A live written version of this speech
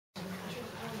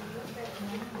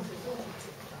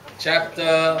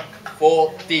chapter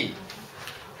 40.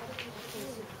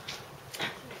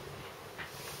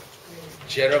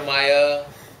 Jeremiah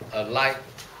allied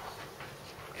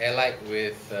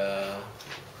with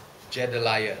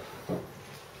Gedaliah.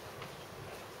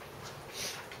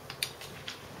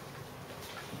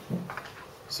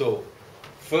 So,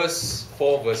 first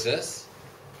 4 verses,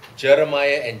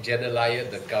 Jeremiah and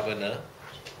Gedaliah the governor,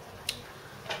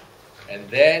 and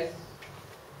then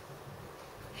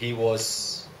he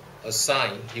was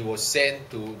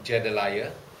sent to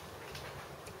Gedaliah.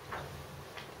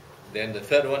 Then the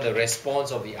third one, the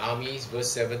response of the armies,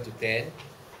 verse 7 to 10.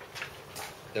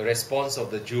 The response of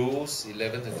the Jews,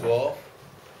 11 to 12.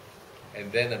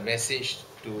 And then a message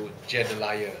to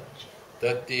Gedaliah,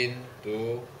 13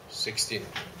 to 16.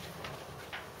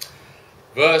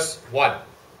 Verse 1.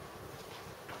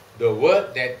 The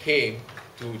word that came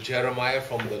to Jeremiah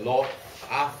from the Lord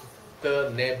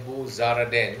after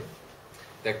Nebuzaradan,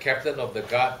 the captain of the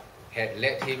guard, had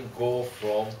let him go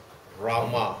from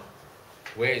Ramah.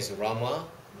 Where is Ramah?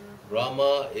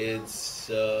 Ramah is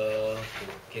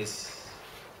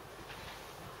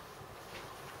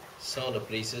some of the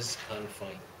places can't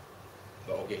find.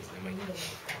 But okay, never mind.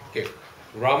 Okay,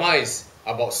 Ramah is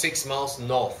about 6 miles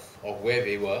north of where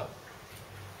they were.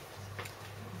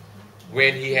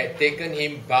 When he had taken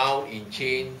him bound in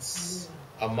chains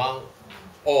among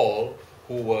all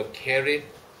who were carried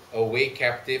away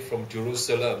captive from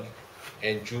Jerusalem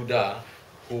and Judah,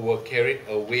 who were carried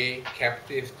away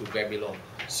captive to Babylon.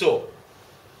 So,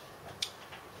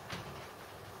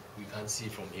 we can't see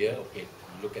from here. Okay,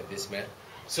 look at this map.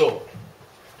 So,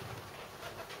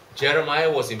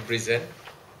 Jeremiah was in prison.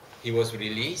 He was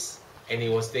released and he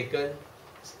was taken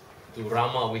to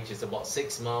Ramah, which is about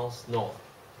 6 miles north.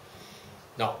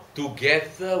 Now,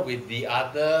 together with the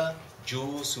other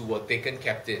Jews who were taken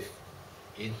captive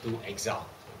into exile.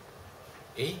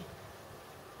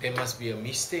 There must be a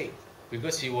mistake,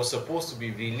 because he was supposed to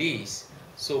be released.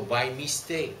 So by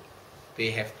mistake, they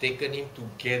have taken him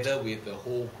together with the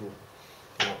whole group.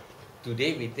 Now,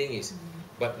 today we think is,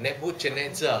 but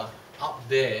Nebuchadnezzar up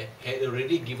there had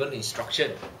already given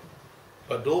instruction.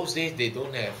 But those days they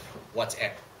don't have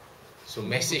WhatsApp. So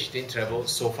message didn't travel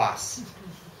so fast.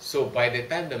 So by the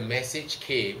time the message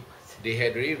came, they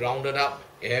had already rounded up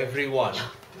everyone,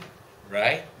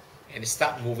 right? And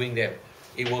start moving them.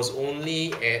 It was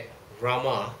only at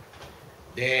Ramah,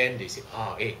 then they said,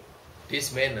 hey,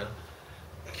 this man,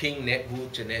 King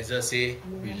Nebuchadnezzar say,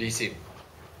 release him.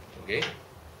 Okay?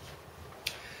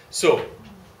 So,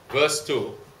 verse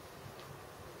 2.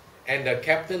 And the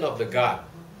captain of the guard,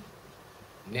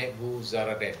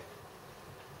 Nebuzaradan,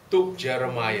 took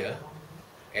Jeremiah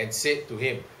and said to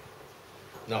him,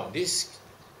 now this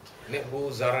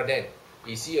Nebuzaradan,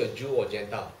 is he a Jew or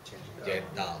Gentile?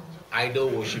 Gentile. Idol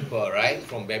worshipper, right?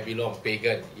 From Babylon,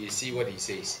 pagan. You see what he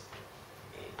says.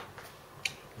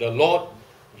 The Lord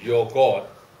your God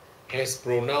has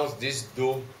pronounced this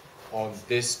doom on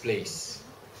this place,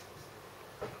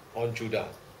 on Judah.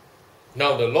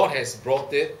 Now the Lord has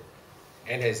brought it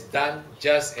and has done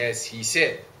just as he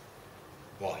said.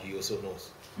 Wow, he also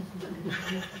knows.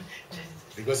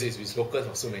 Because it's been spoken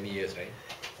for so many years, right?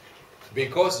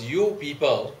 Because you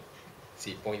people,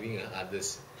 see, pointing at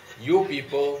others, you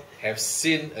people have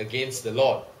sinned against the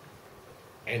Lord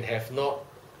and have not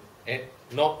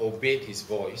obeyed his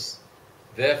voice.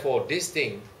 Therefore, this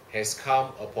thing has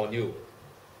come upon you.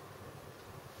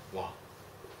 Wow.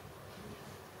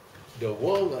 The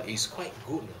world is quite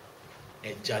good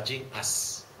at judging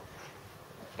us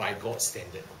by God's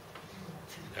standard.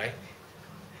 Right?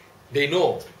 They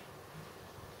know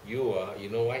you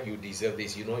know what, you deserve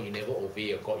this. You know, you never obey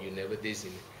your God. You never this.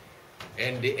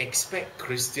 And they expect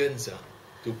Christians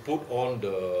to put on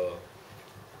the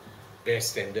best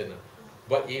standard.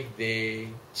 But if they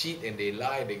cheat and they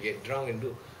lie, they get drunk and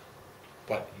do.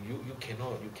 But you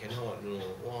cannot. No.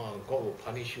 Wow, God will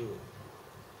punish you.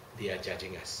 They are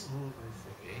judging us.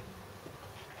 Okay?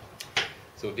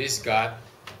 So this God,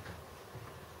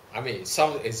 I mean, it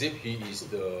sounds as if he is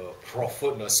the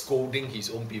prophet scolding his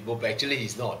own people, but actually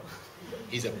he's not.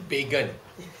 He's a pagan.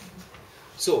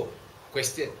 So,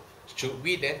 question, should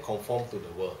we then conform to the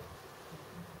world?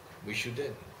 We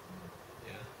shouldn't.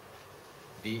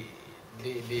 Yeah.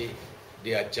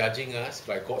 They are judging us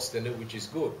by God's standard, which is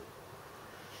good.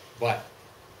 But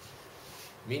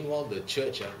meanwhile, the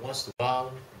church wants to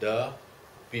bound the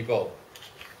people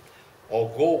or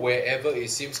go wherever it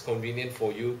seems convenient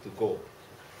for you to go.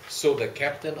 So the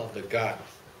captain of the guard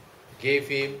gave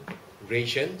him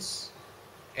rations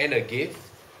and a gift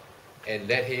and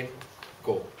let him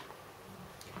go.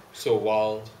 So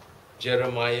while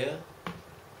Jeremiah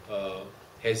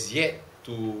has yet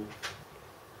to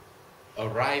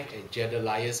arrive at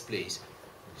Jedediah's place,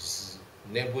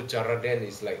 Nebuchadnezzar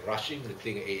is like rushing the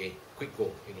thing, hey, quick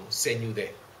go, send you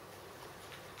there.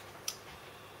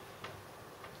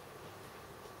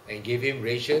 And gave him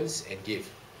rations and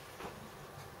gift.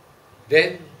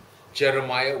 Then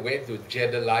Jeremiah went to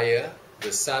Jedediah,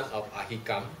 the son of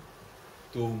Ahikam,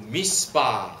 to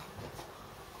Mizpah.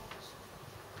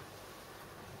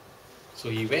 So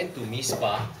he went to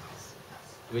Mizpah,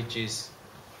 which is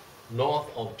north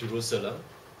of Jerusalem,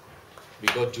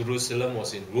 because Jerusalem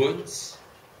was in ruins.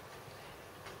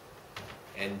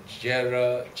 And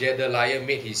Jedediah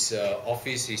made his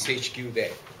office, his HQ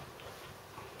there.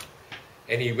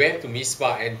 And he went to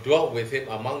Mizpah and dwelt with him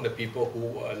among the people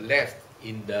who were left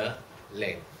in the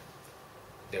land.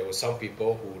 There were some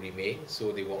people who remained,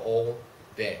 so they were all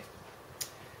there.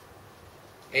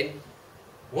 And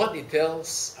what it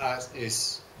tells us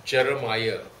is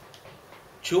Jeremiah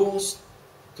chose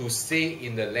to stay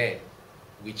in the land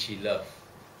which he loved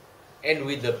and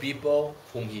with the people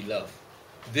whom he loved.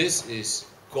 This is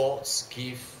God's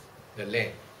gift, the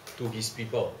land, to his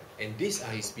people. And these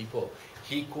are his people.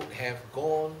 He could have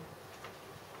gone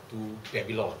to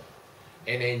Babylon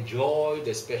and enjoy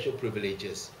the special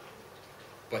privileges,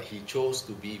 but he chose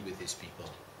to be with his people.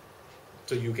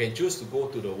 So you can choose to go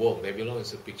to the world. Babylon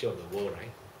is a picture of the world,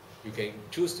 right? You can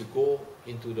choose to go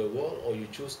into the world, or you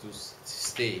choose to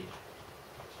stay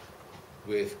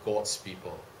with God's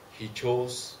people. He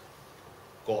chose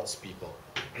God's people.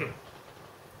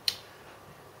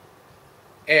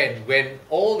 And when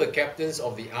all the captains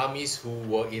of the armies who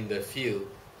were in the field,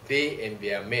 they and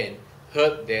their men,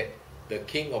 heard that the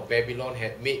king of Babylon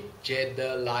had made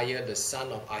Jedediah the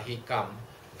son of Ahikam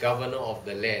governor of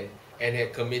the land, and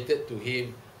had committed to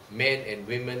him men,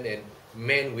 women,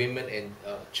 and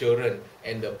children,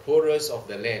 and the poorest of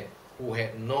the land, who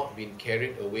had not been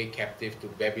carried away captive to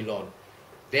Babylon,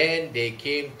 then they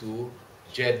came to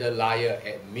Jedediah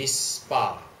at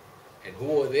Mizpah. And who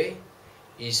were they?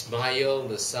 Ismail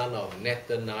the son of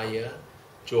Nethaniah,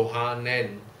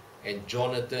 Johanan and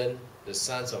Jonathan the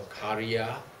sons of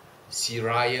Kareah,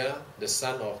 Siriah the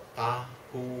son of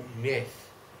Tahumeth,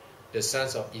 the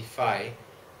sons of Ephi,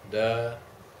 the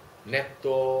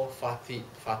Netophathite,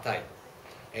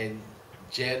 and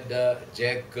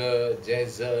Jezaniah,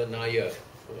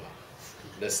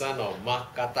 the son of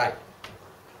Makkathite,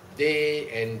 they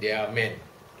and their men.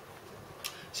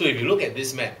 So if you look at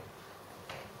this map,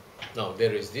 now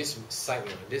there is this site,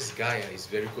 this guy is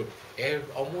very good.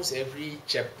 Almost every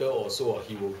chapter or so,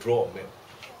 he will draw a map.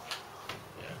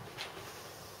 Yeah.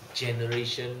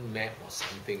 Generation map or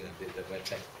something, the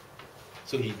website.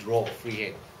 So he draw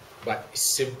freehand, but it's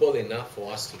simple enough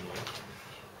for us to know.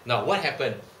 Now what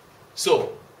happened?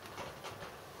 So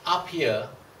up here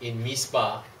in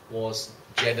Mizpah was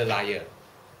Jedediah,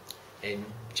 and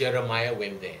Jeremiah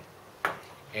went there.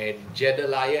 And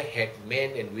Jedediah had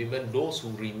men and women, those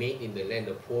who remained in the land,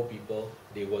 the poor people,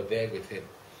 they were there with him.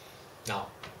 Now,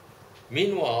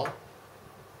 meanwhile,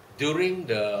 during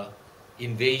the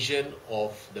invasion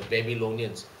of the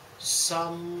Babylonians,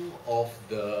 some of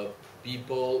the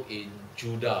people in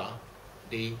Judah,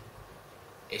 they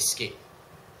escaped.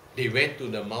 They went to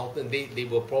the mountain. They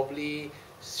were probably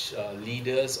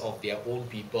leaders of their own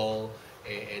people,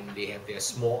 and they have their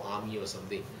small army or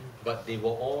something. But they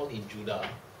were all in Judah.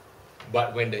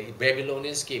 But when the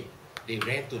Babylonians came, they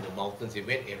ran to the mountains. They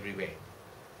went everywhere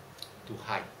to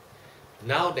hide.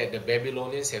 Now that the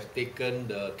Babylonians have taken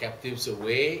the captives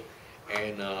away,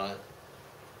 and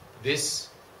this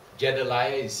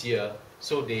Jedediah is here,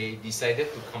 so they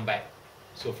decided to come back.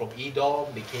 So from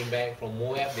Edom, they came back. From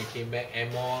Moab, they came back.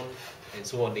 Ammon, and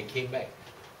so on, they came back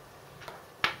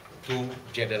to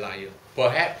Jedediah.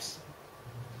 Perhaps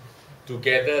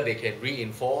together they can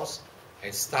reinforce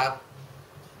and start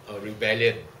a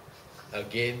rebellion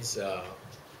against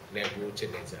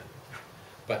Nebuchadnezzar.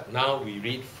 But now we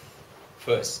read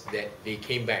first that they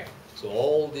came back. So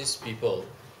all these people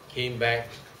came back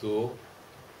to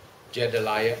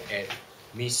Jedediah at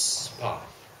Mizpah.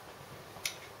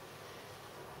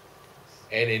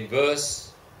 And in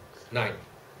verse 9,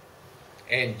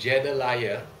 and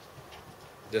Jedediah,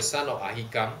 the son of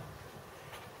Ahikam,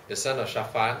 the son of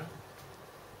Shaphan,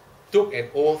 took an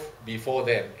oath before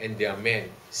them and their men,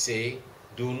 saying,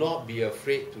 do not be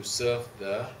afraid to serve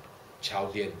the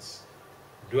Chaldeans.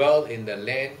 Dwell in the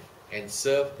land and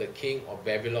serve the king of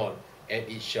Babylon, and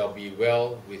it shall be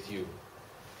well with you.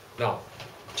 Now,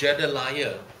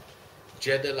 Jedediah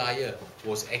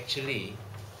was actually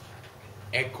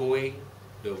echoing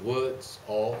the words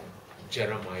of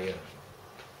Jeremiah.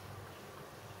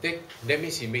 That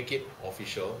means he make it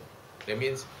official. That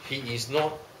means he is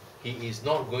not he is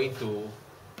not going to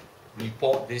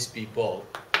report these people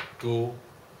to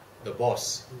the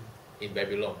boss in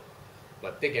Babylon,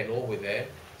 but take an oath with them.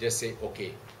 Just say,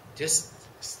 okay, just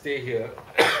stay here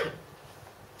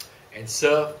and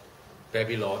serve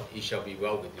Babylon, it shall be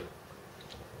well with you.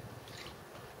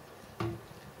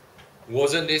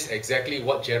 Wasn't this exactly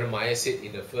what Jeremiah said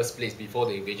in the first place before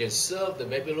the invasion? Serve the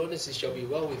Babylonians, it shall be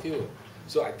well with you.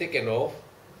 So I take an oath,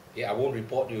 I won't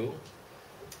report you.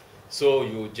 So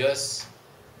you just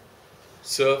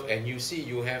serve, and you see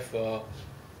you have a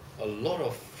lot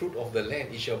of fruit of the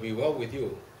land, it shall be well with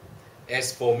you.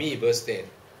 As for me, verse 10,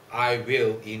 I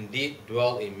will indeed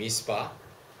dwell in Mizpah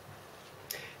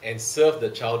and serve the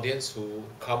Chaldeans who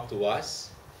come to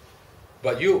us.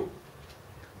 But you,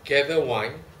 gather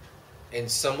wine and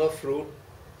summer fruit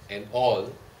and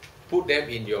oil, put them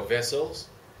in your vessels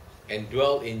and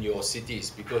dwell in your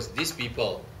cities. Because these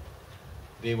people,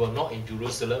 they were not in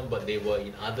Jerusalem, but they were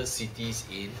in other cities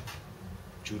in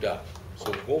Judah.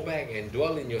 So go back and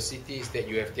dwell in your cities that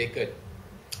you have taken.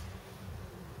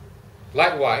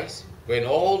 Likewise, when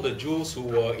all the Jews who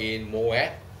were in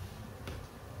Moab,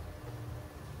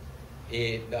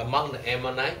 among the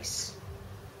Ammonites,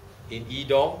 in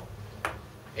Edom,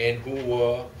 and who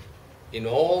were in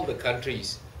all the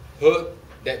countries, heard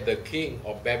that the king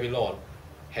of Babylon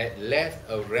had left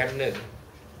a remnant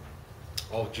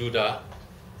of Judah,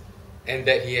 and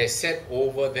that he had set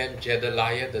over them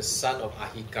Gedaliah the son of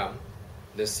Ahikam,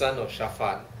 the son of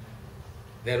Shaphan,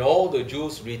 then all the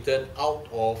Jews returned out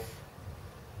of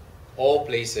all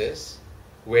places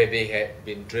where they had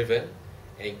been driven,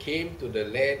 and came to the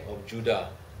land of Judah,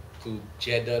 to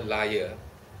Gedaliah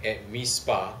at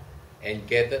Mizpah, and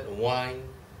gathered wine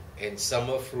and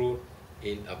summer fruit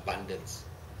in abundance.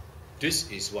 This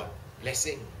is what?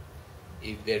 Blessing.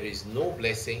 If there is no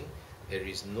blessing, there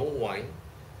is no wine,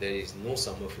 there is no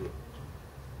summer fruit.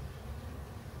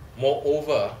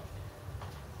 Moreover,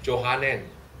 Johanan,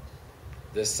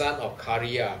 the son of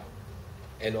Kareah,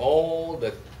 and all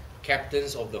the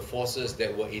captains of the forces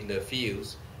that were in the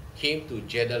fields came to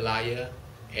Gedaliah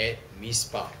at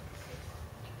Mizpah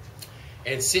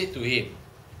and said to him,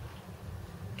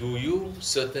 do you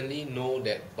certainly know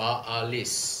that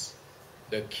Baalis,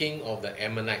 the king of the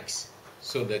Ammonites,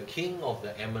 so the king of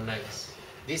the Ammonites,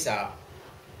 these are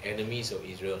enemies of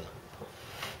Israel.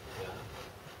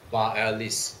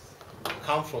 Baalis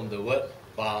come from the word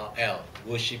Baal,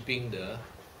 worshipping the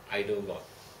idol god.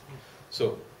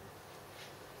 So,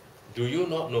 do you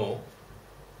not know?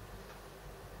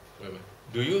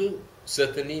 Do you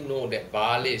certainly know that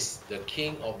Baalis, the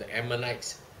king of the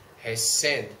Ammonites, has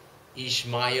sent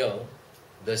Ishmael,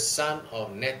 the son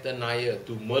of Nethaniah,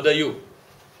 to murder you?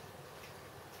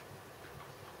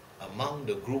 Among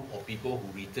the group of people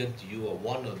who returned to you,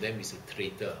 one of them is a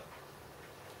traitor.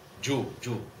 Jew,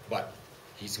 but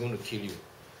he's going to kill you.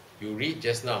 You read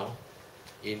just now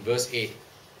in verse 8,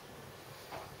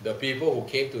 the people who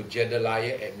came to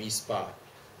Gedaliah at Mizpah.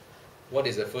 What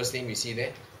is the first thing we see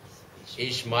there?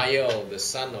 Ishmael, the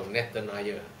son of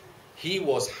Nethaniah. He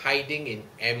was hiding in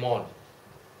Ammon.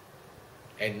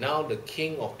 And now the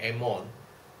king of Ammon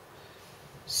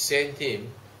sent him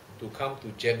to come to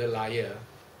Gedaliah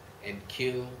and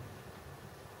kill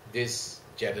this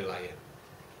Gedaliah.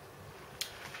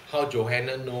 How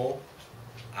Johanan know?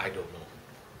 I don't know.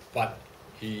 But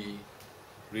he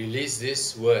released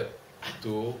this word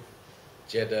to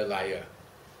Gedaliah.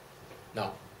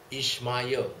 Now,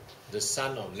 Ishmael, the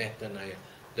son of Nethaniah,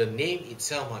 the name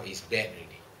itself is bad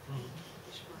already.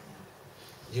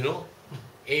 You know,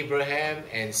 Abraham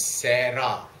and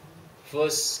Sarah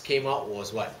first came out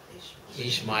was what?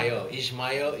 Ishmael.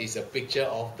 Ishmael is a picture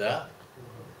of the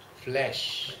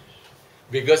flesh.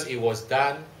 Because it was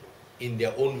done in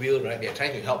their own will, right? They're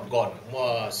trying to help God.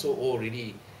 Wow, so old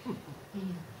already.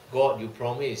 God, you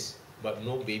promised, but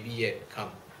no baby yet. Come,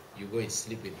 you go and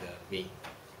sleep with me.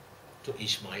 To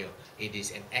Ishmael, it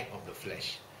is an act of the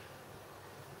flesh.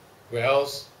 Where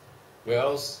else?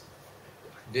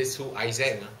 This who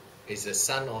Isaac is the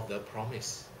son of the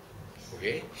promise.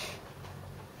 Okay?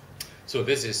 So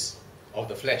this is of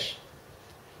the flesh.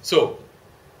 So,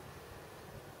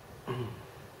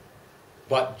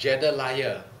 but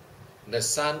Gedaliah, the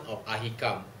son of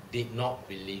Ahikam, did not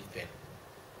believe them.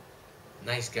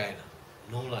 Nice guy.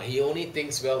 No lah. He only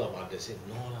thinks well of others.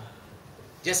 No lah.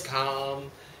 Just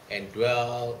come and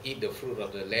dwell, eat the fruit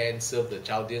of the land, serve the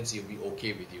Chaldeans, he'll be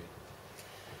okay with you.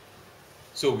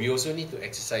 So we also need to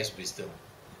exercise wisdom.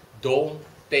 Don't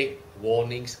take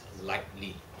warnings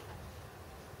lightly.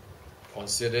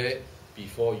 Consider it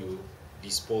before you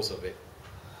dispose of it.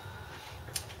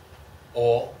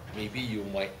 Or maybe you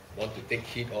might want to take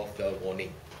heed of the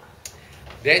warning.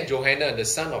 Then Johanan, the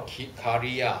son of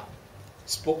Kareah,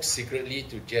 spoke secretly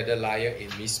to Gedaliah in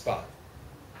Mizpah.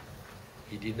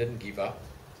 He didn't give up.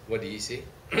 What did he say?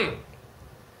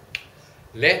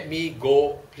 Let me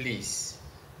go, please,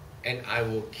 and I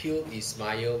will kill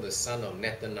Ismail, the son of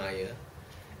Nethaniah,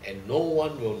 and no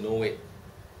one will know it.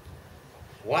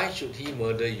 Why should he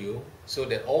murder you, so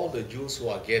that all the Jews who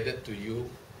are gathered to you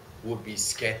would be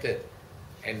scattered,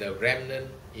 and the remnant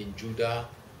in Judah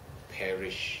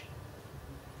perish?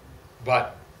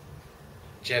 But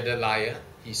Gedaliah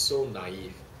is so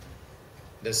naive.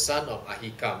 The son of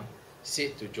Ahikam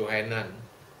said to Johanan,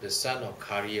 the son of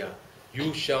Kareah,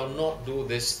 you shall not do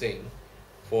this thing,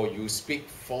 for you speak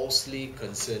falsely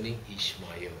concerning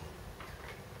Ishmael.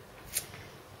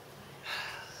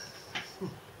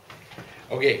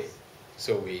 Okay,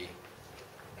 so we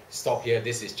stop here.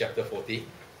 This is chapter 40.